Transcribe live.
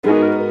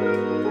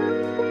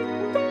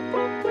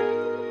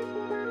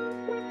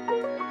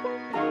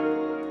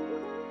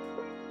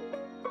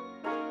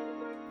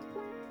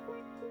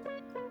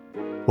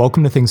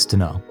Welcome to Things to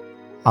Know.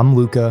 I'm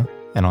Luca,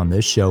 and on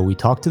this show, we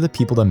talk to the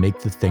people that make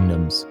the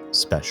Thingdoms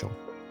special.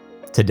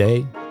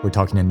 Today, we're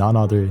talking to none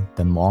other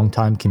than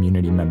longtime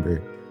community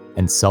member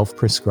and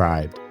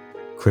self-prescribed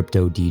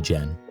crypto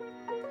degen,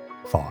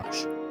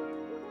 Fahj.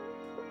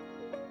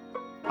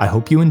 I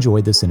hope you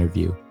enjoyed this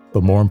interview,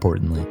 but more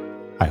importantly,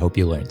 I hope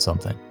you learned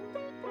something.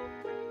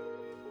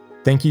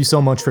 Thank you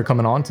so much for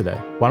coming on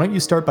today. Why don't you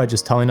start by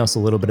just telling us a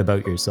little bit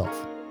about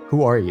yourself?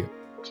 Who are you?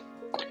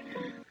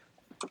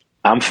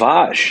 I'm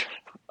Fahj.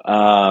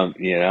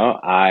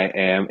 I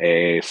am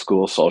a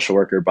school social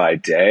worker by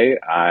day.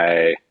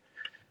 I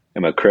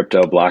am a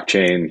crypto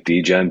blockchain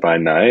degen by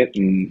night.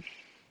 And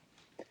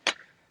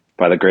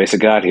by the grace of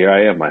God, here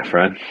I am, my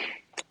friend.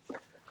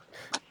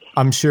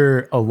 I'm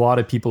sure a lot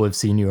of people have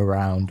seen you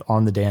around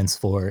on the dance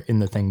floor in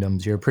the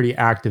Thingdoms. You're a pretty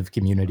active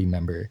community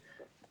member.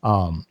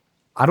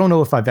 I don't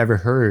know if I've ever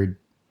heard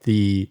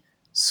the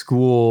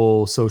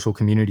school social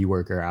community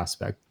worker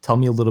aspect. Tell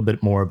me a little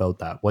bit more about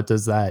that. What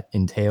does that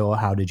entail?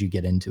 How did you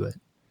get into it?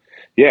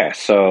 Yeah,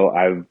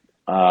 so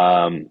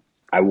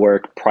I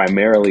work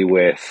primarily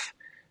with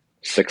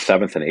sixth,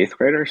 seventh, and eighth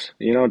graders.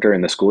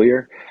 During the school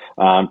year,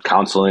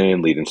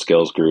 counseling, leading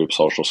skills groups,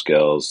 social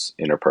skills,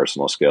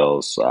 interpersonal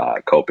skills,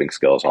 coping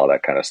skills, all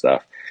that kind of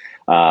stuff.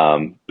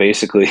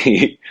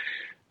 Basically,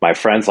 my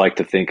friends like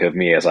to think of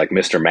me as like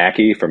Mr.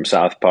 Mackey from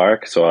South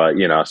Park. So,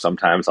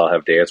 sometimes I'll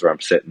have days where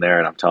I'm sitting there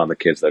and I'm telling the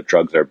kids that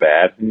drugs are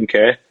bad.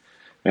 Okay.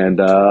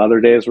 And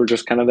other days we're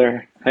just kind of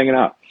there hanging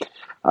out.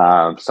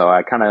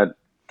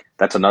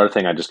 That's another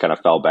thing I just kind of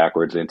fell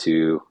backwards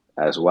into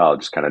as well.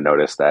 Just kind of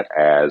noticed that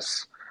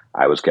as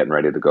I was getting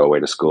ready to go away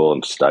to school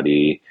and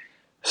study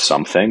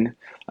something,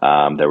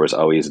 there was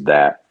always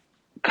that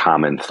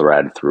common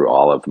thread through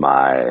all of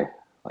my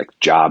like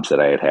jobs that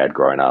I had had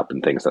growing up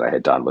and things that I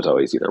had done was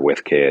always either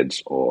with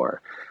kids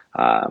or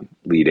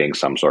leading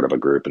some sort of a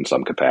group in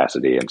some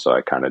capacity. And so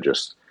I kind of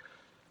just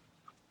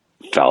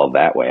fell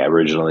that way. I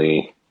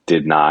originally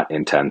did not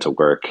intend to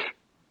work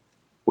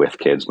with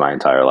kids my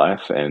entire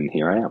life, and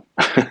here I am.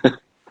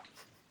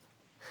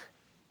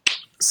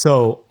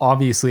 So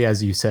obviously,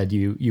 as you said,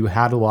 you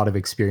had a lot of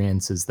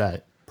experiences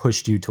that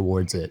pushed you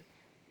towards it.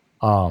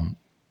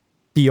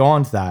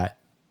 Beyond that,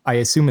 I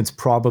assume it's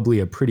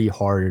probably a pretty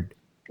hard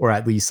or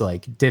at least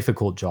like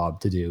difficult job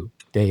to do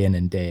day in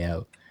and day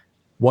out.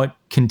 What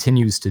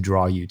continues to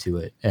draw you to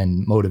it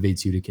and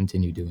motivates you to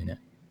continue doing it?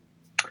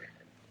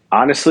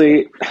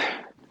 Honestly,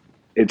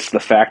 it's the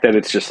fact that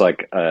it's just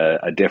like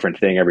a different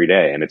thing every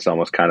day. And it's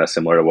almost kind of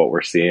similar to what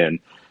we're seeing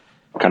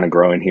kind of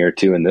growing here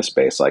too in this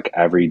space. Like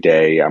every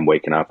day I'm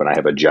waking up and I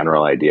have a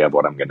general idea of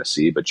what I'm going to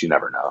see, but you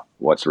never know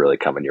what's really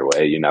coming your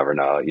way. You never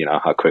know,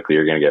 how quickly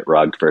you're going to get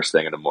rugged first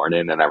thing in the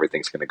morning and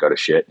everything's going to go to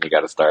shit. And you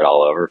got to start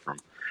all over from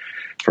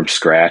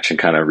scratch and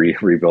kind of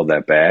rebuild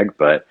that bag.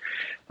 But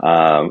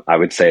I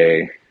would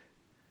say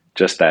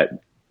just that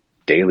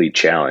daily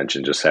challenge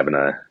and just having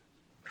to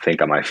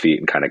think on my feet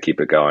and kind of keep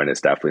it going is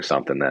definitely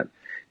something that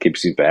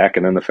keeps you back.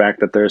 And then the fact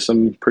that there's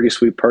some pretty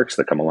sweet perks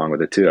that come along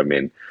with it too. I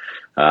mean,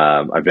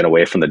 I've been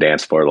away from the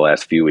dance floor the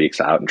last few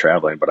weeks out and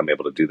traveling, but I'm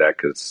able to do that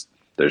because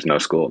there's no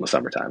school in the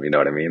summertime. You know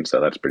what I mean?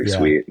 So that's pretty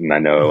sweet. And I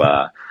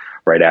know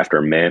right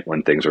after Mint,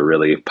 when things were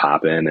really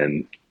popping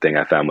and Thing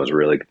FM was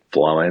really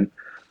flowing,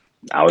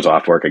 I was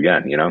off work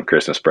again,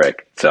 Christmas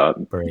break.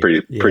 So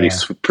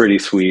pretty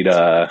sweet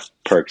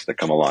perks that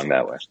come along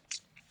that way.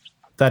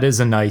 That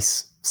is a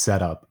nice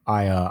setup.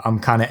 I'm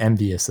kind of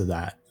envious of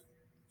that.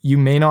 You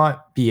may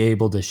not be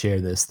able to share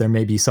this. There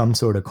may be some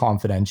sort of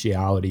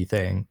confidentiality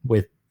thing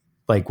with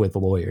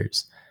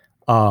lawyers.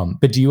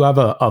 But do you have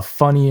a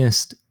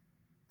funniest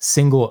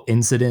single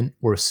incident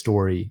or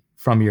story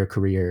from your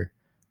career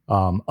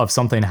of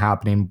something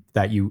happening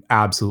that you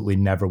absolutely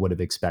never would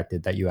have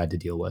expected that you had to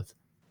deal with?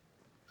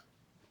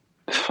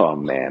 Oh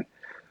man.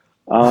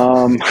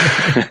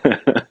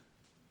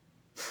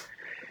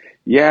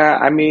 Yeah,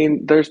 I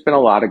mean, there's been a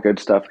lot of good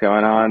stuff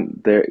going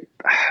on there.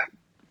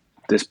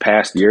 This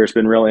past year has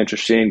been real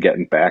interesting,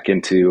 getting back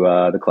into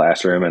the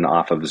classroom and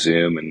off of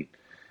Zoom and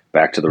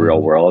back to the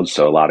real world.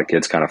 So a lot of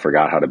kids kind of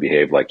forgot how to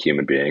behave like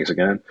human beings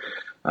again.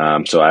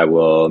 So I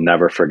will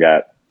never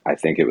forget, I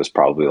think it was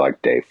probably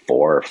like day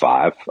 4 or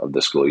 5 of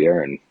the school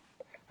year. And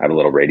I have a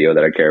little radio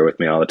that I carry with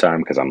me all the time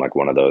because I'm like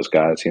one of those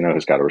guys,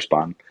 who's got to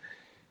respond.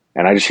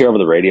 And I just hear over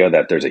the radio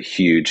that there's a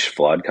huge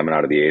flood coming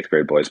out of the 8th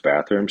grade boys'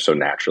 bathroom. So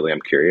naturally I'm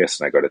curious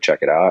and I go to check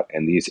it out.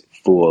 And these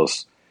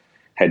fools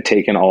had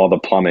taken all the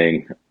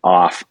plumbing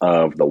off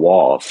of the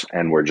walls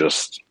and were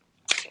just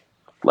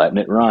letting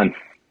it run.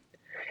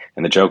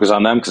 And the joke is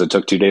on them because it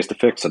took 2 days to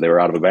fix. So they were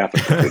out of the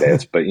bathroom for 2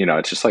 days. But,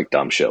 it's just like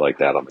dumb shit like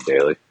that on the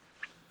daily.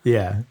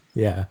 Yeah.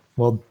 Yeah.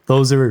 Well,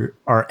 those are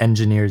our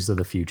engineers of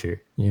the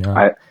future,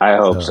 I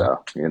hope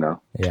so.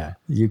 Yeah,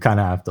 you kind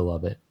of have to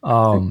love it.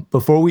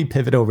 Before we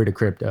pivot over to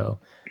crypto,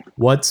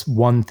 what's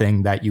one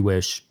thing that you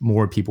wish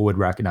more people would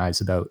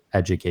recognize about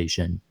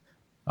education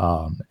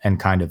and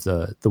kind of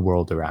the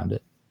world around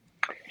it?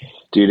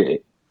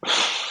 Dude,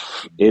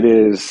 it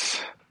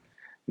is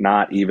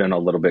not even a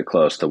little bit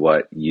close to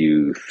what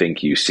you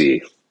think you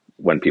see.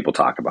 when people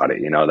talk about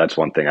it. That's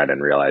one thing I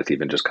didn't realize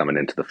even just coming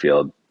into the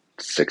field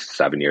 6,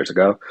 7 years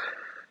ago.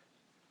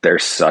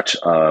 There's such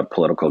a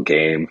political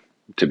game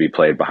to be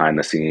played behind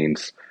the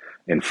scenes,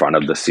 in front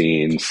of the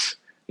scenes.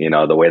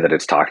 The way that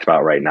it's talked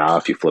about right now,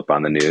 if you flip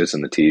on the news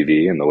and the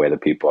TV, and the way that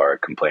people are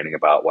complaining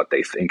about what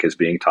they think is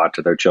being taught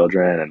to their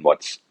children and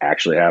what's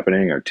actually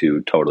happening, are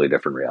two totally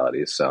different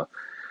realities. So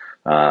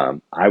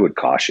I would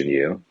caution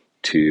you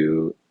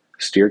to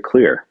steer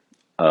clear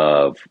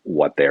of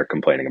what they're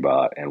complaining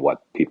about and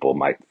what people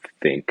might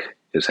think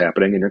is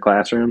happening in your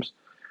classrooms,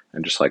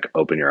 and just like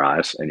open your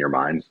eyes and your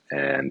mind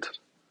and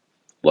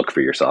look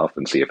for yourself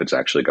and see if it's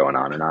actually going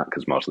on or not,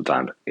 because most of the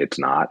time it's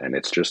not, and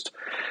it's just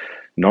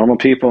normal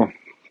people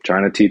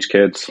trying to teach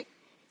kids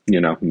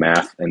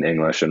math and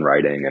English and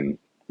writing and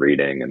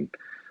reading and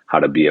how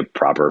to be a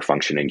proper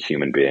functioning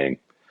human being.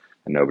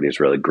 And nobody's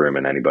really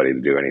grooming anybody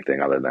to do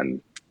anything other than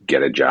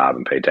get a job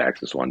and pay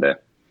taxes one day.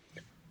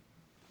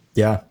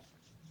 Yeah.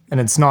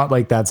 And it's not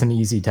like that's an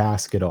easy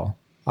task at all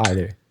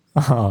either.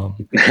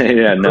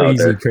 Yeah, no, Crazy,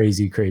 they're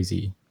crazy,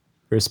 crazy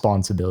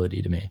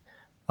responsibility to me.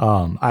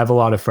 I have a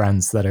lot of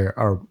friends that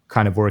are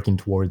kind of working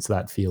towards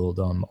that field,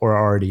 or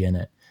are already in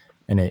it.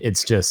 And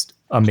it's just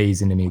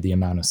amazing to me the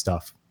amount of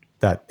stuff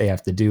that they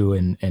have to do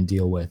and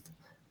deal with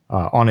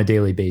on a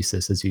daily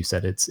basis. As you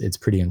said, it's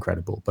pretty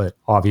incredible, but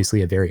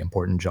obviously a very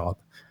important job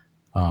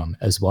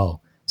as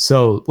well.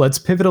 So let's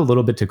pivot a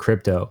little bit to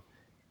crypto.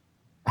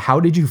 How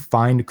did you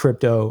find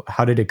crypto?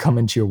 How did it come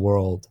into your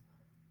world?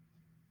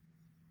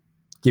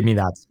 Give me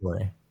that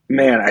story.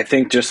 Man, I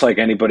think just like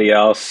anybody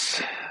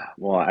else,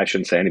 well, I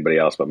shouldn't say anybody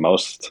else, but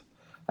most,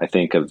 I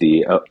think, of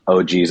the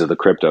OGs of the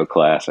crypto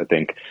class, I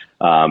think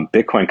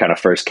Bitcoin kind of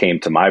first came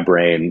to my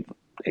brain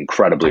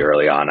incredibly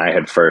early on. I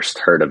had first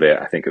heard of it,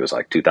 I think it was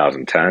like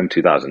 2010,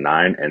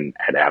 2009, and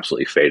had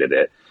absolutely faded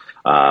it.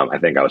 I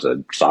think I was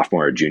a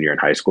sophomore or junior in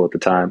high school at the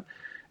time.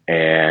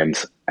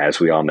 And as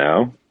we all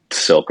know,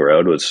 Silk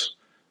Road was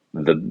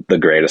the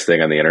greatest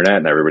thing on the internet,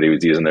 and everybody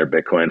was using their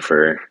Bitcoin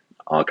for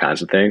all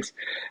kinds of things.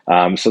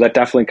 So that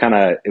definitely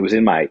it was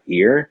in my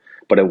ear,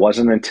 but it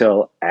wasn't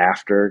until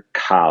after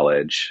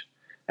college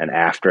and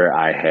after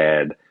I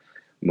had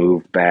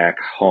moved back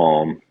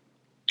home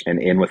and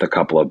in with a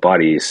couple of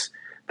buddies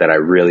that I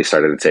really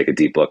started to take a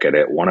deep look at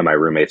it. One of my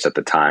roommates at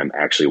the time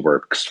actually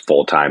works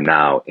full time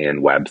now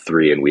in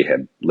Web3, and we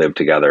had lived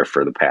together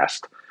for the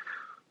past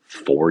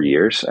 4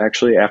 years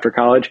actually after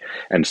college.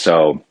 And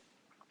so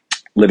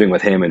living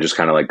with him and just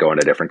kind of like going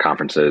to different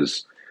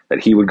conferences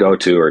that he would go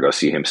to, or go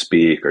see him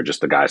speak, or just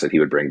the guys that he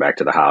would bring back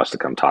to the house to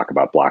come talk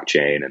about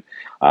blockchain.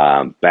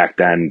 And back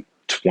then,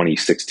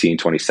 2016,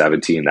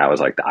 2017, that was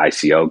like the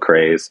ICO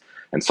craze.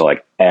 And so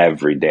like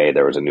every day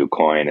there was a new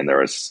coin, and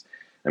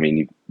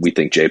we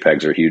think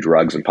JPEGs are huge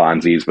rugs and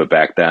Ponzi's, but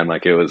back then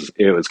like it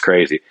was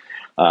crazy.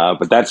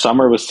 But that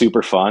summer was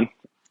super fun.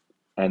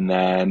 And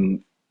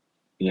then,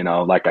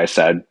 like I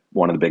said,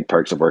 one of the big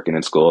perks of working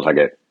in school is I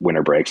get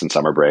winter breaks and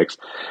summer breaks.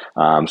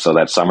 So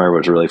that summer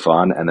was really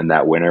fun. And then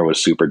that winter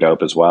was super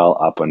dope as well,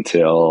 up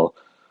until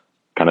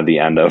kind of the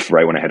end of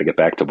right when I had to get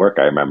back to work,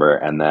 I remember.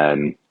 And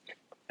then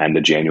end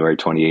of January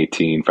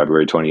 2018,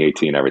 February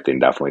 2018, everything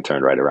definitely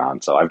turned right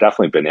around. So I've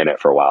definitely been in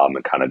it for a while. I'm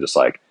kind of just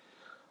like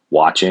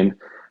watching.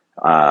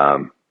 I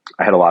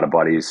had a lot of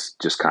buddies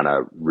just kind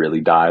of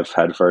really dive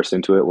headfirst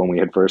into it when we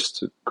had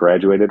first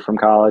graduated from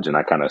college. And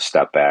I kind of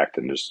stepped back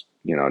and just,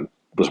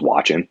 was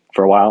watching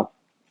for a while.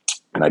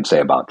 And I'd say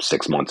about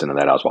 6 months into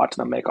that, I was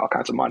watching them make all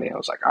kinds of money. I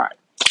was like, all right,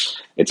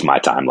 it's my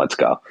time. Let's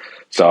go.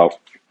 So,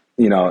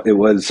 it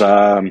was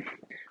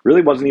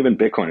really wasn't even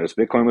Bitcoin.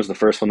 Bitcoin was the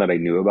first one that I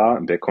knew about.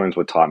 And Bitcoin's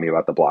what taught me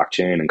about the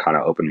blockchain and kind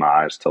of opened my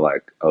eyes to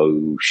like,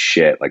 oh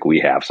shit, like we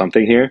have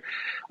something here.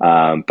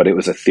 But it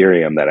was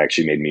Ethereum that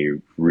actually made me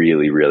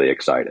really, really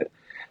excited.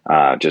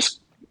 Just,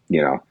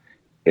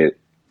 it,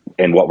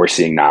 and what we're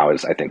seeing now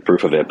is, I think,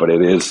 proof of it. But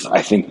it is,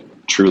 I think,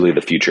 truly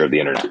the future of the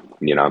internet.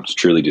 It's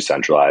truly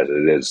decentralized.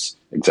 It is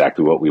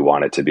exactly what we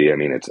want it to be. I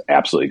mean, it's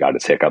absolutely got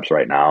its hiccups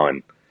right now,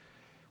 and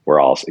we're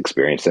all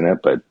experiencing it,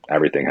 but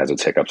everything has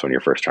its hiccups when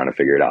you're first trying to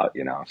figure it out,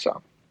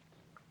 so.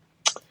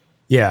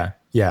 Yeah.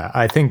 Yeah.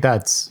 I think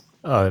that's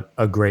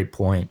a great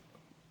point.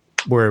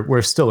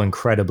 We're still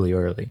incredibly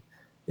early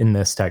in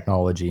this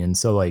technology. And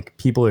so like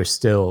people are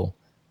still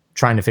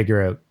trying to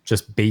figure out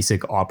just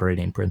basic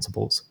operating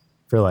principles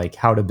for like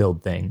how to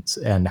build things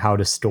and how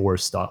to store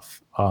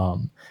stuff.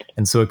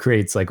 And so it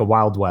creates like a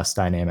Wild West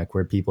dynamic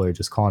where people are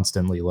just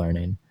constantly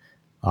learning.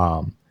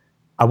 Um,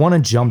 I want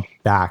to jump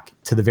back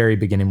to the very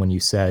beginning when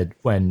you said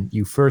when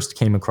you first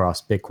came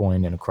across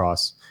Bitcoin and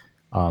across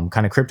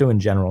kind of crypto in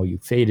general, you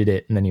faded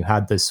it and then you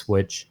had this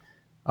switch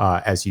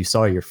as you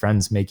saw your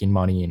friends making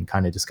money and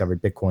kind of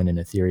discovered Bitcoin and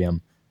Ethereum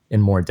in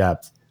more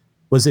depth.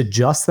 Was it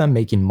just them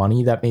making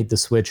money that made the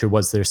switch, or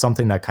was there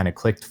something that kind of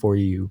clicked for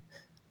you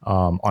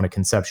on a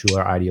conceptual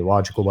or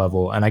ideological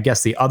level? And I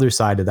guess the other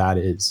side of that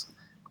is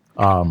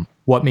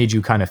what made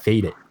you kind of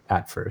fade it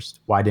at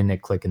first? Why didn't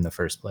it click in the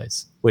first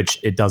place? Which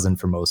it doesn't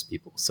for most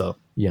people. So,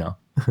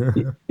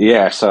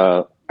 Yeah.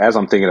 So as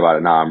I'm thinking about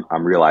it now,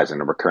 I'm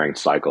realizing a recurring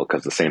cycle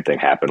because the same thing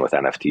happened with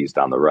NFTs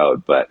down the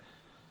road. But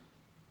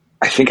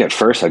I think at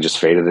first I just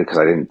faded it because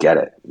I didn't get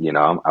it. You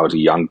know, I was a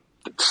young,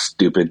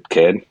 stupid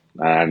kid.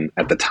 And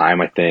at the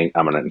time, I think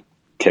I'm going to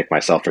kick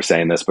myself for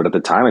saying this, but at the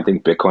time, I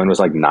think Bitcoin was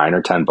like $9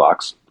 or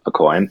 $10 a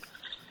coin.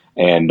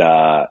 And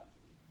I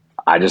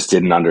just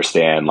didn't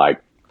understand,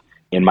 like,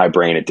 in my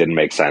brain, it didn't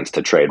make sense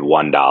to trade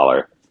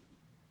 $1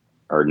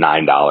 or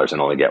 $9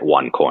 and only get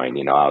one coin.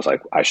 You know, I was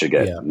like, I should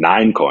get Yeah.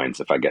 9 coins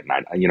if I get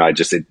nine. You know,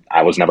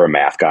 I was never a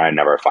math guy,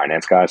 never a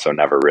finance guy, so it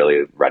never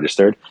really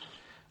registered.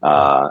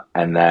 Yeah.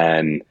 And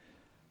then,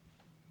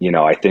 you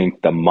know, I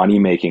think the money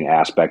making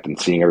aspect and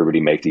seeing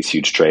everybody make these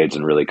huge trades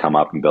and really come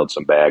up and build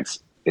some bags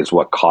is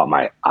what caught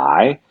my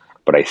eye.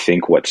 But I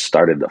think what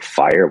started the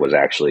fire was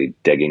actually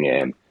digging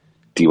in,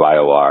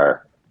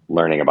 DYOR,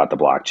 learning about the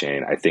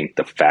blockchain. I think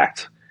the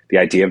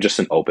idea of just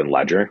an open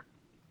ledger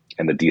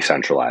and the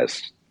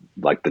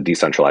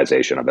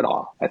decentralization of it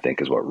all, I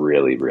think is what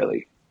really,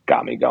 really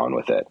got me going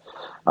with it.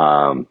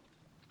 Um,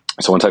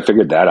 so once I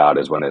figured that out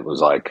is when it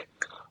was like,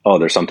 oh,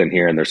 there's something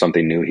here and there's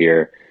something new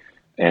here.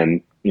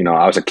 And, you know,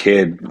 I was a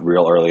kid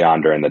real early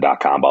on during the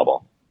dot-com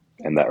bubble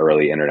and the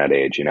early internet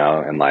age, you know,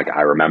 and like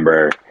I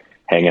remember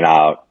hanging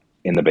out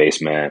in the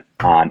basement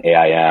on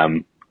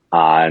AIM,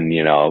 on,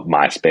 you know,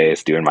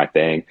 MySpace, doing my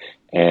thing.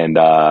 And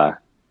the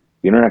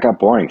internet got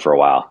boring for a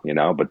while, you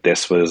know, but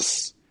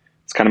it's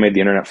kind of made the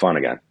internet fun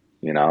again,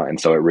 you know,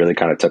 and so it really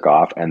kind of took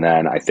off. And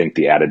then I think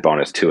the added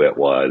bonus to it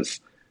was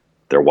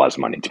there was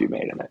money to be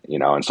made in it, you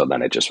know, and so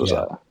then it just was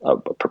Yeah. a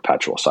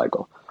perpetual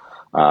cycle.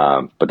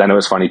 But then it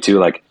was funny too,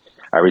 like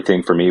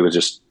everything for me was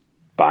just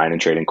buying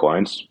and trading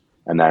coins.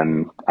 And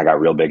then I got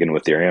real big into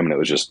Ethereum, and it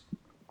was just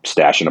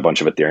stashing a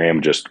bunch of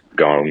Ethereum, just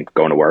going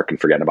to work and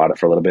forgetting about it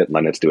for a little bit and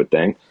letting it do its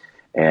thing.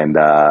 And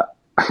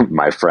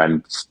my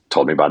friend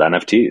told me about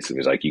NFTs. He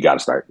was like, you got to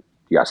start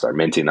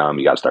minting them.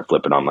 You got to start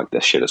flipping them. Like,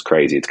 this shit is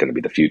crazy. It's going to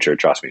be the future.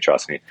 Trust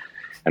me.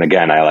 And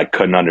again, I like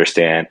couldn't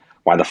understand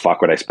why the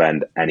fuck would I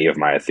spend any of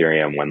my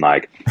Ethereum when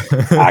like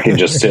I can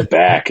just sit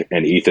back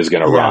and ETH is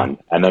going to Yeah. run.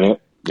 And then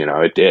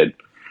it did.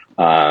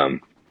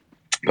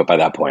 But by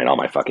that point, all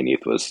my fucking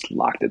ETH was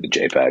locked into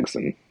JPEGs,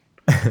 and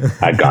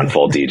I'd gone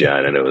full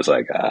degen, and it was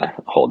like a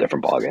whole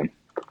different ballgame.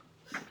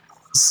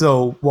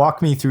 So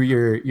walk me through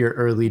your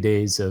early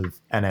days of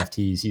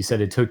NFTs. You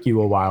said it took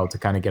you a while to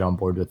kind of get on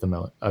board with them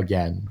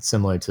again,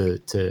 similar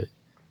to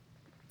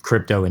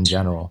crypto in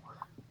general.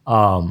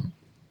 Um,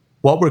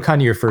 what were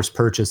kind of your first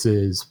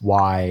purchases?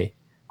 Why?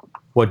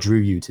 What drew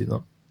you to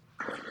them?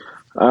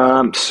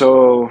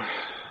 So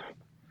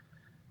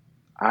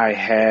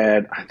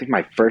I think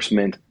my first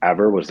mint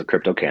ever was the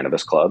Crypto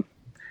Cannabis Club,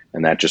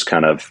 and that just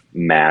kind of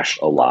mashed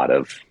a lot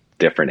of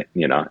different,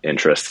 you know,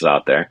 interests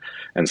out there.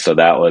 And so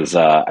that was,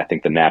 I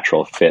think, the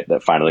natural fit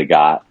that finally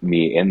got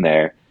me in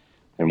there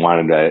and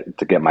wanted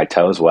to get my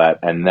toes wet.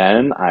 And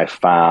then I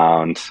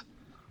found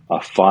a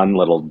fun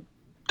little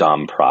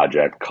dumb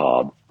project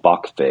called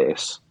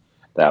Buckface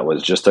that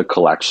was just a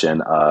collection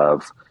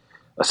of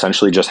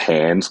essentially just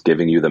hands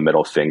giving you the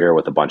middle finger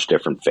with a bunch of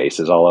different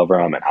faces all over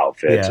them and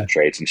outfits Yeah. and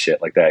traits and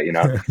shit like that, you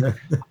know?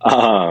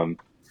 Um,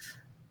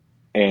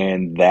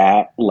 and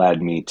that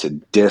led me to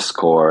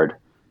Discord,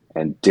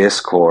 and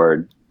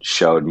Discord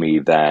showed me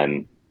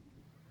then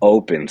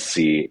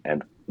OpenSea,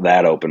 and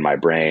that opened my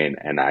brain,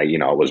 and I, you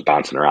know, was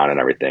bouncing around and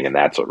everything, and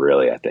that's what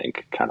really I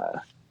think kind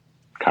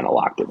of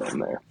locked it in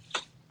there.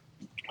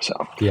 So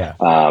Yeah.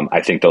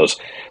 I think those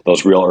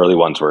real early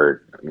ones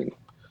were, I mean,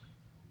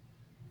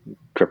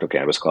 Crypto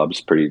Cannabis Club is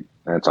pretty.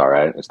 It's all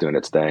right. It's doing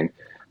its thing.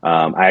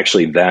 I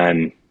actually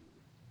then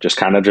just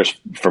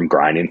from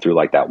grinding through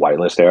like that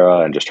whitelist era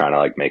and just trying to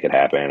like make it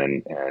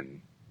happen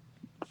and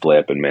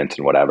flip and mint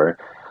and whatever.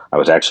 I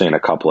was actually in a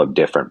couple of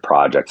different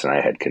projects, and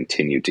I had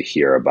continued to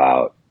hear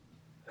about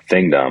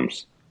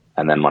Thingdoms.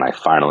 And then when I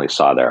finally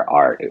saw their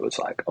art, it was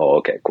like, oh,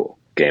 okay, cool,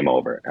 game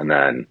over. And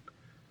then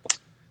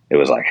it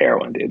was like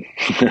heroin, dude.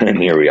 And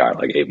here we are,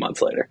 like 8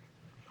 months later.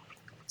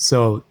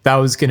 So that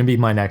was going to be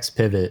my next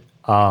pivot.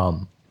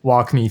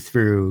 Walk me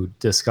through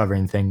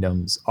discovering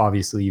Thingdoms.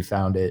 Obviously, you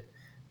found it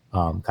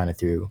kind of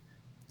through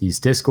these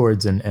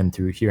discords and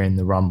through hearing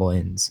the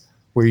rumblings.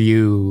 Were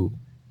you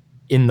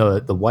in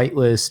the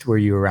whitelist? Were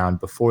you around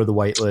before the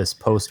whitelist,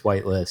 post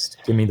whitelist?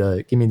 Give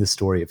me the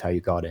story of how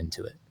you got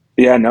into it.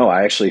 Yeah, no,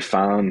 I actually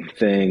found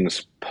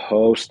things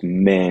post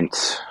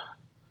mint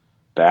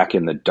back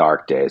in the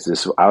dark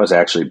days. I was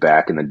actually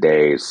back in the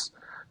days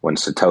when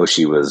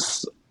Satoshi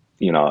was,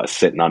 you know,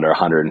 sitting under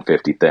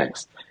 150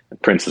 things.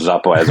 Prince is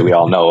up, as we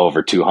all know,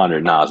 over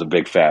 200 now. It's a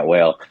big fat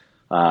whale.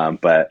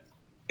 But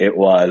it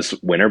was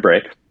winter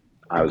break.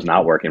 I was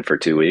not working for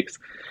 2 weeks.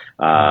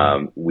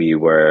 We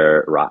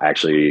were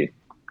actually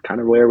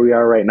kind of where we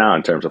are right now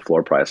in terms of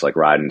floor price, like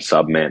riding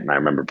sub mint. And I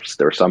remember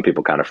there were some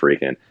people kind of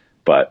freaking,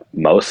 but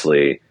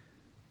mostly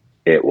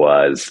it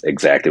was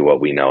exactly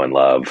what we know and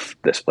love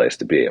this place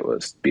to be. It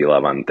was Be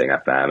Love on Thing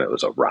FM. It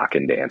was a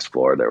rockin' dance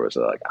floor. There was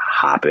like a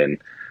hopping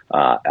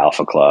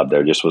alpha club.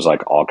 There just was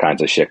like all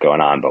kinds of shit going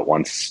on. But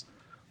once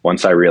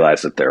I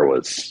realized that there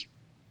was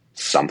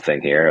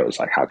something here, it was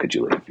like, how could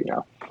you leave, you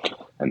know?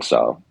 And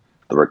so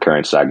the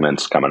recurrent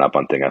segments coming up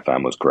on Thing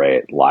FM was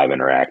great. Live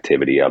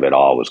interactivity of it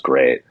all was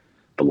great.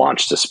 The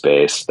launch to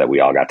space that we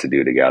all got to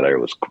do together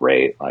was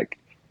great. Like,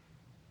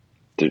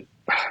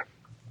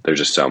 there's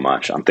just so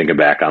much. I'm thinking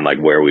back on like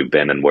where we've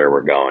been and where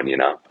we're going, you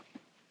know?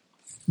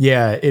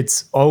 Yeah,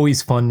 it's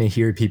always fun to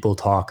hear people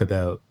talk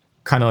about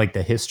kind of like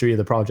the history of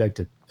the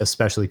project,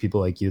 especially people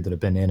like you that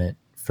have been in it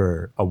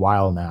for a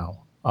while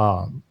now.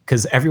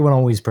 Because everyone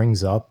always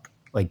brings up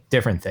like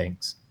different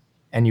things,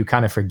 and you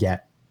kind of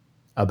forget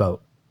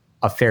about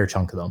a fair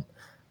chunk of them.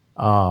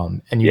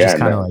 And you Yeah, just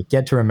kind of no. like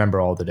get to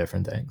remember all the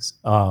different things.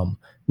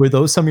 Were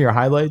those some of your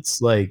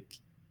highlights, like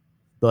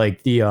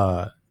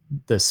the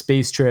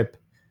space trip,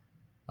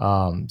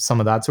 some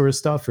of that sort of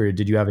stuff, or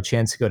did you have a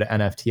chance to go to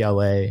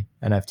NFTLA,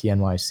 NFT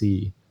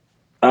NYC?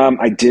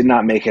 I did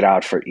not make it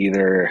out for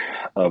either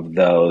of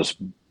those,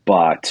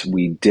 but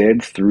we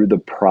did through the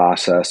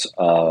process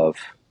of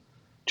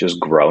just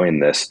growing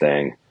this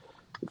thing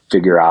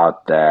figure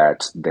out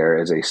that there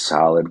is a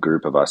solid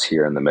group of us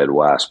here in the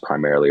Midwest,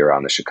 primarily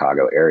around the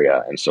Chicago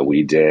area. And so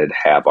we did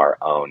have our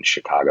own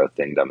Chicago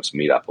Thingdoms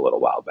meetup a little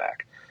while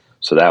back.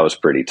 So that was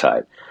pretty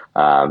tight.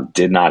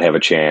 Did not have a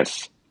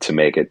chance to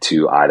make it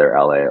to either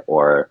LA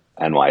or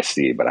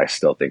NYC, but I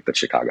still think that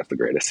Chicago's the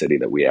greatest city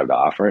that we have to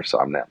offer. So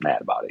I'm not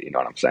mad about it. You know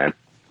what I'm saying?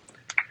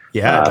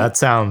 Yeah, Um, that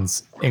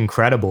sounds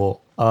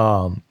incredible.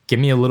 Give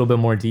me a little bit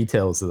more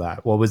details of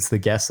that. What was the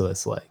guest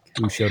list like?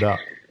 Who showed up?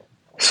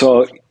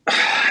 so,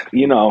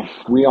 you know,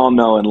 we all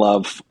know and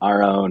love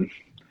our own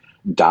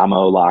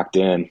Damo locked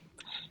in,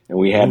 and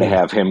we had to Ooh.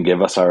 have him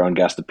give us our own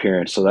guest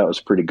appearance. So that was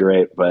pretty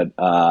great. But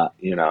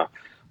you know,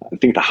 I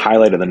think the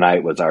highlight of the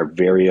night was our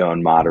very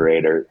own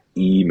moderator,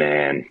 E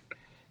Man,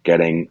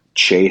 getting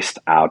chased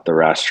out the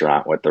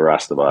restaurant with the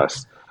rest of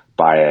us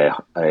by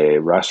a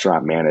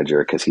restaurant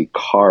manager because he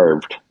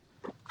carved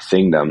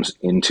Thingdoms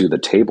into the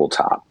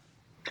tabletop.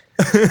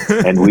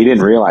 And we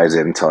didn't realize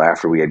it until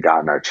after we had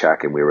gotten our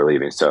check and we were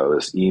leaving. So it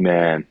was E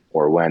Man,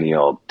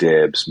 Orwenial,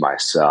 Dibs,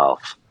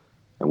 myself,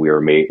 and we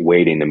were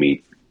waiting to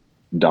meet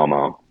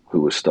Domo,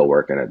 who was still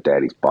working at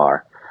Daddy's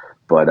bar.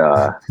 But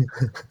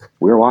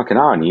we were walking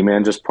on.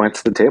 E-Man just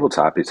points to the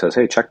tabletop. He says,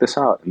 "Hey, check this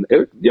out." And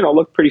it, you know,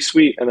 looked pretty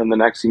sweet. And then the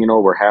next thing you know,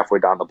 we're halfway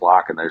down the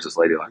block, and there's this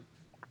lady like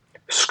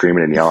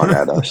screaming and yelling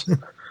at us.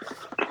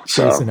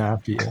 So Chasing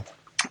after you.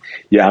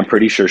 yeah, I'm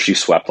pretty sure she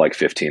swept like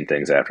 15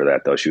 things after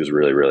that, though. She was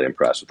really, really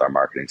impressed with our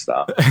marketing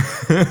style.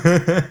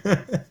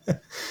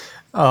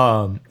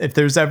 If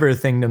there's ever a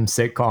Kingdom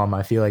sitcom,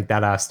 I feel like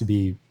that has to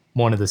be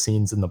one of the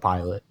scenes in the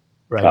pilot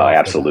right Oh, off the bat.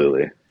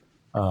 absolutely.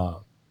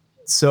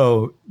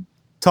 So,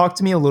 talk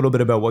to me a little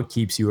bit about what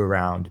keeps you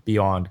around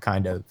beyond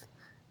kind of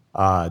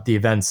the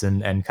events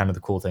and kind of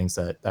the cool things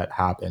that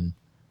happen.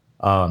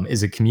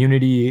 Is it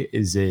community?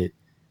 Is it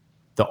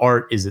the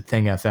art? Is it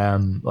Thing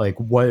FM? Like,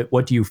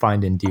 what do you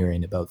find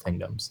endearing about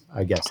Thingdoms?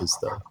 I guess is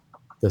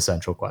the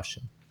central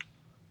question.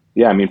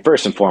 Yeah, I mean,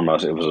 first and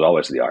foremost, it was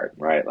always the art,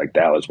 right? Like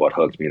that was what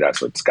hooked me.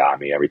 That's what's got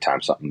me. Every time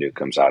something new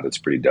comes out, it's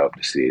pretty dope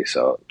to see.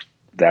 So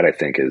that I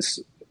think is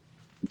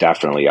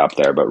definitely up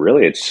there. But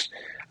really,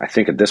 I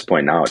think at this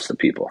point now, it's the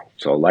people.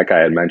 So, like I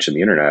had mentioned,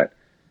 the internet,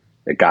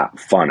 it got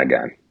fun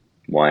again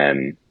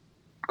when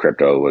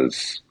crypto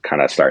was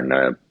kind of starting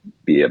to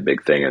be a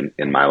big thing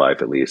in my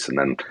life, at least. And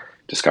then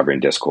discovering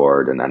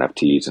Discord and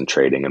NFTs and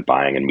trading and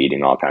buying and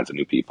meeting all kinds of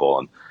new people.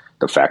 And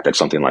the fact that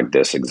something like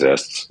this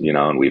exists, you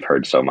know, and we've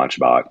heard so much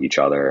about each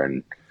other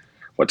and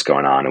what's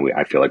going on. And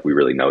I feel like we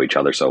really know each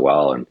other so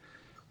well. And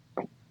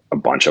a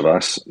bunch of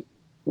us,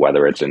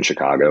 whether it's in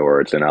Chicago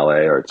or it's in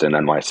LA or it's in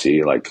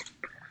NYC, like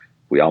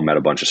we all met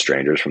a bunch of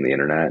strangers from the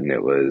internet, and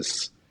it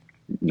was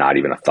not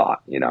even a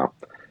thought, you know.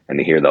 And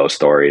to hear those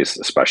stories,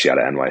 especially out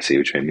of NYC,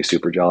 which made me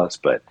super jealous,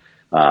 but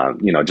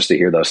you know, just to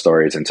hear those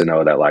stories and to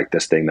know that like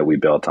this thing that we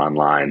built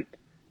online,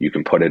 you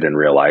can put it in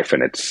real life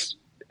and it's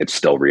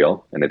still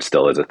real and it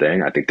still is a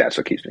thing. I think that's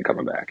what keeps me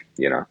coming back.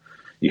 You know,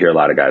 you hear a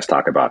lot of guys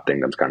talk about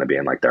Thingdoms kind of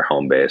being like their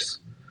home base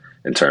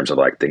in terms of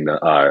like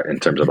in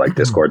terms of like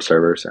Discord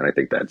servers, and I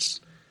think that's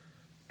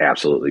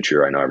absolutely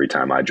true. I know every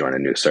time I join a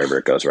new server,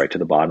 it goes right to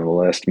the bottom of the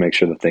list, make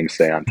sure that things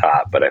stay on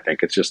top. But I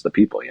think it's just the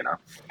people, you know?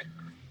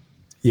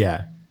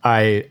 Yeah,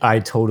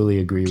 I totally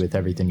agree with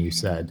everything you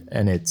said,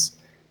 and it's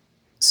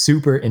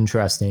super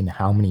interesting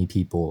how many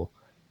people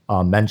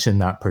mention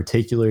that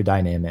particular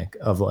dynamic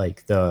of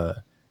like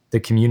the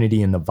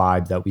community and the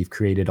vibe that we've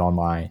created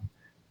online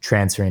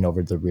transferring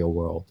over to the real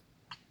world.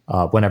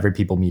 Whenever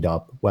people meet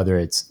up, whether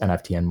it's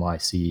NFT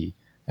NYC,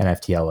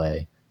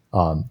 NFTLA,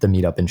 the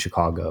meetup in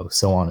Chicago,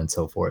 so on and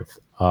so forth.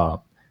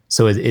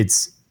 So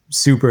it's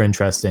super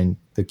interesting.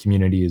 The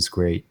community is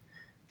great.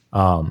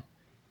 Um,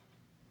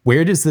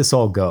 where does this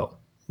all go?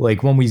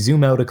 Like when we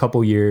zoom out a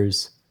couple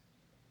years,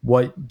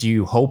 what do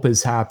you hope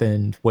has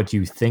happened? What do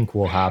you think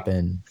will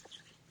happen?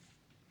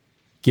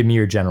 Give me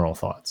your general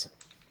thoughts.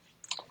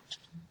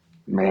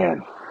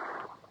 Man,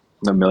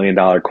 $1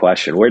 million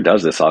question. Where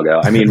does this all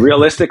go? I mean,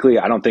 realistically,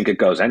 I don't think it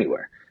goes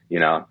anywhere. You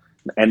know,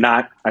 And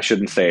not, I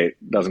shouldn't say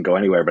it doesn't go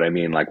anywhere, but I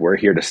mean, like, we're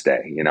here to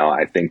stay. You know,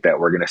 I think that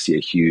we're going to see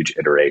a huge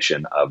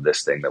iteration of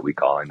this thing that we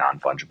call a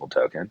non-fungible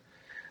token.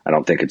 I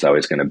don't think it's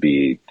always going to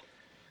be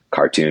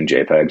cartoon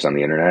JPEGs on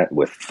the internet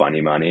with funny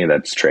money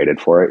that's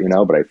traded for it, you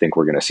know, but I think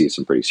we're going to see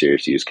some pretty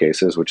serious use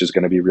cases, which is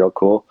going to be real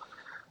cool.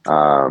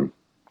 Um,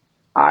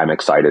 I'm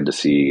excited to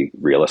see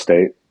real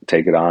estate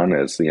take it on,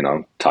 as, you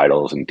know,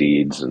 titles and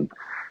deeds and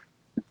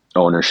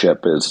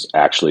ownership is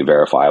actually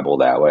verifiable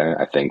that way.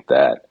 I think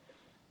that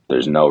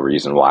there's no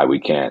reason why we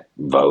can't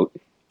vote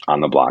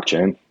on the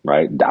blockchain,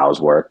 right? DAOs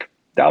work,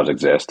 DAOs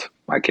exist.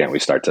 Why can't we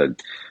start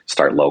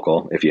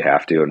local if you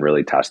have to and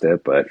really test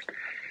it? But,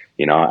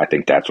 you know, I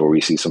think that's where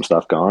we see some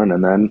stuff going.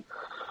 And then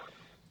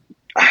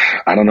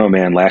I don't know,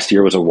 man. Last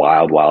year was a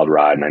wild, wild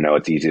ride. And I know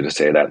it's easy to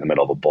say that in the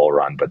middle of a bull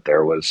run, but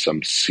there was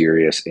some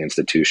serious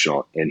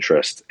institutional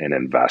interest and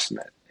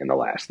investment in the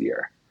last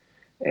year.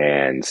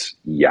 And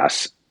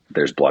yes,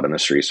 there's blood in the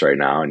streets right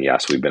now. And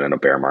yes, we've been in a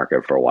bear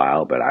market for a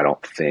while, but I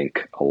don't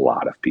think a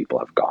lot of people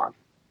have gone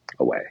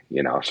away,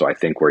 you know? So I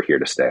think we're here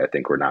to stay. I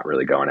think we're not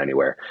really going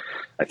anywhere.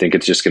 I think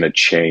it's just going to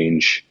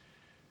change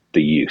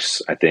the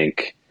use. I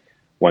think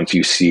once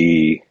you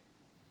see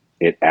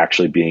it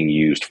actually being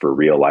used for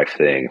real life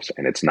things,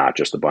 and it's not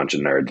just a bunch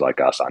of nerds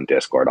like us on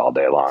Discord all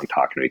day long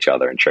talking to each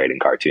other and trading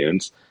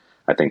cartoons,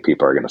 I think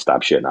people are going to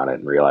stop shitting on it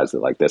and realize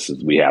that, like,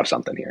 we have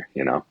something here,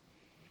 you know?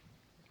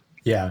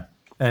 Yeah.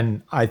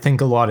 And I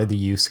think a lot of the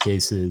use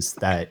cases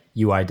that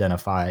you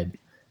identified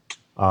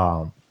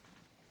are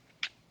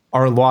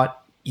a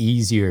lot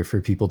easier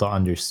for people to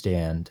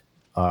understand,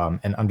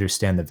 and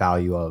understand the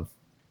value of,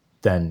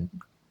 than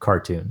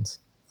cartoons.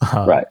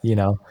 Right. You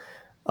know,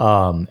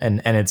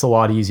 and it's a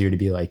lot easier to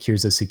be like,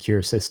 here's a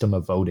secure system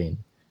of voting,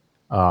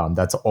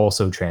 that's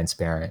also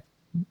transparent.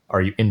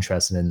 Are you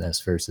interested in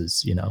this?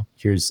 Versus, you know,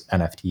 here's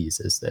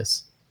NFTs, is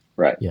this,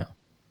 Right. you know,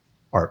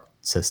 art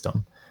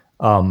system,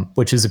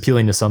 which is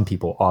appealing to some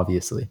people,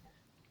 obviously,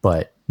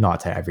 but not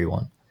to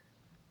everyone.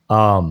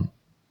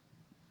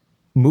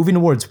 Moving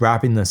towards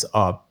wrapping this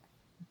up,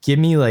 give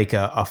me like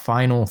a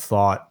final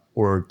thought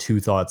or two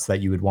thoughts that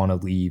you would want to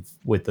leave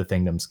with the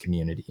Thingdoms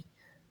community.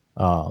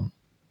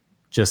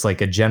 Just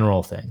like a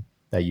general thing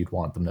that you'd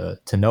want them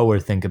to know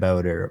or think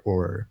about,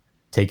 or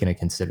take into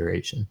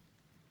consideration.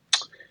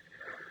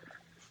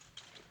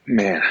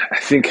 Man, I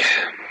think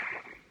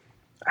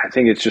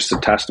it's just a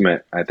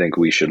testament. I think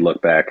we should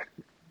look back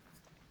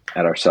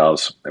at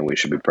ourselves and we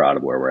should be proud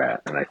of where we're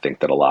at. And I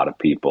think that a lot of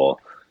people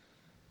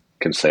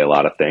can say a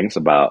lot of things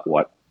about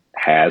what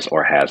has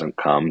or hasn't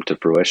come to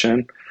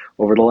fruition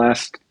over the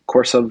last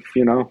course of,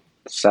 you know,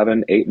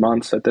 7, 8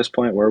 months at this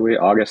point. Where are we?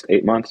 August,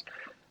 8 months.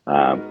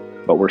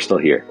 But we're still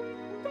here,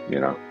 you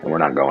know, and we're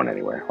not going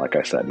anywhere. Like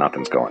I said,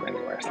 nothing's going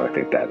anywhere. So I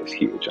think that is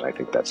huge. And I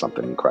think that's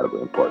something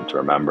incredibly important to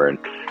remember. And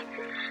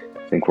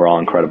I think we're all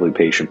incredibly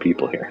patient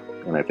people here.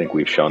 And I think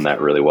we've shown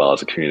that really well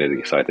as a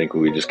community. So I think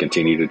we just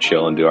continue to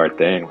chill and do our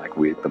thing. Like,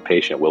 the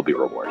patient will be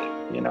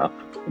rewarded, you know.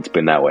 It's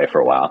been that way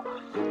for a while.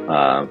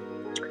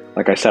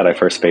 Like I said, I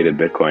first faded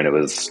Bitcoin. It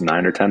was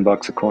 $9 or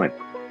 $10 a coin.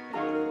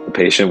 The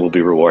patient will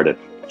be rewarded.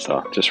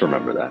 So just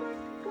remember that.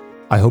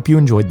 I hope you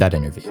enjoyed that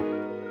interview.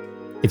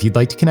 If you'd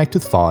like to connect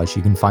with Fahj,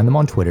 you can find them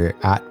on Twitter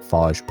at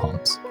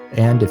FahjPumps.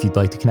 And if you'd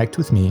like to connect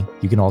with me,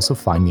 you can also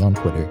find me on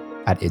Twitter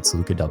at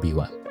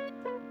It'sLucaWM.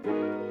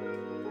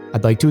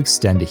 I'd like to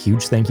extend a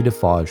huge thank you to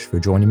Fahj for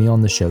joining me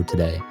on the show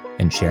today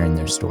and sharing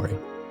their story.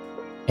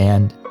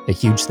 And a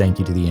huge thank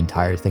you to the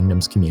entire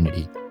Thingdoms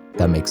community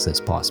that makes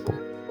this possible.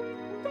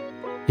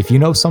 If you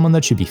know someone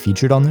that should be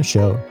featured on the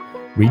show,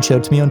 reach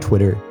out to me on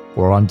Twitter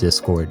or on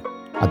Discord.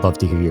 I'd love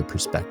to hear your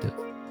perspective.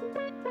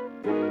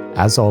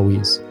 As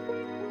always,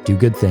 do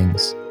good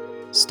things,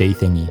 stay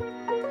thingy,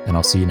 and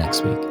I'll see you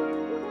next week.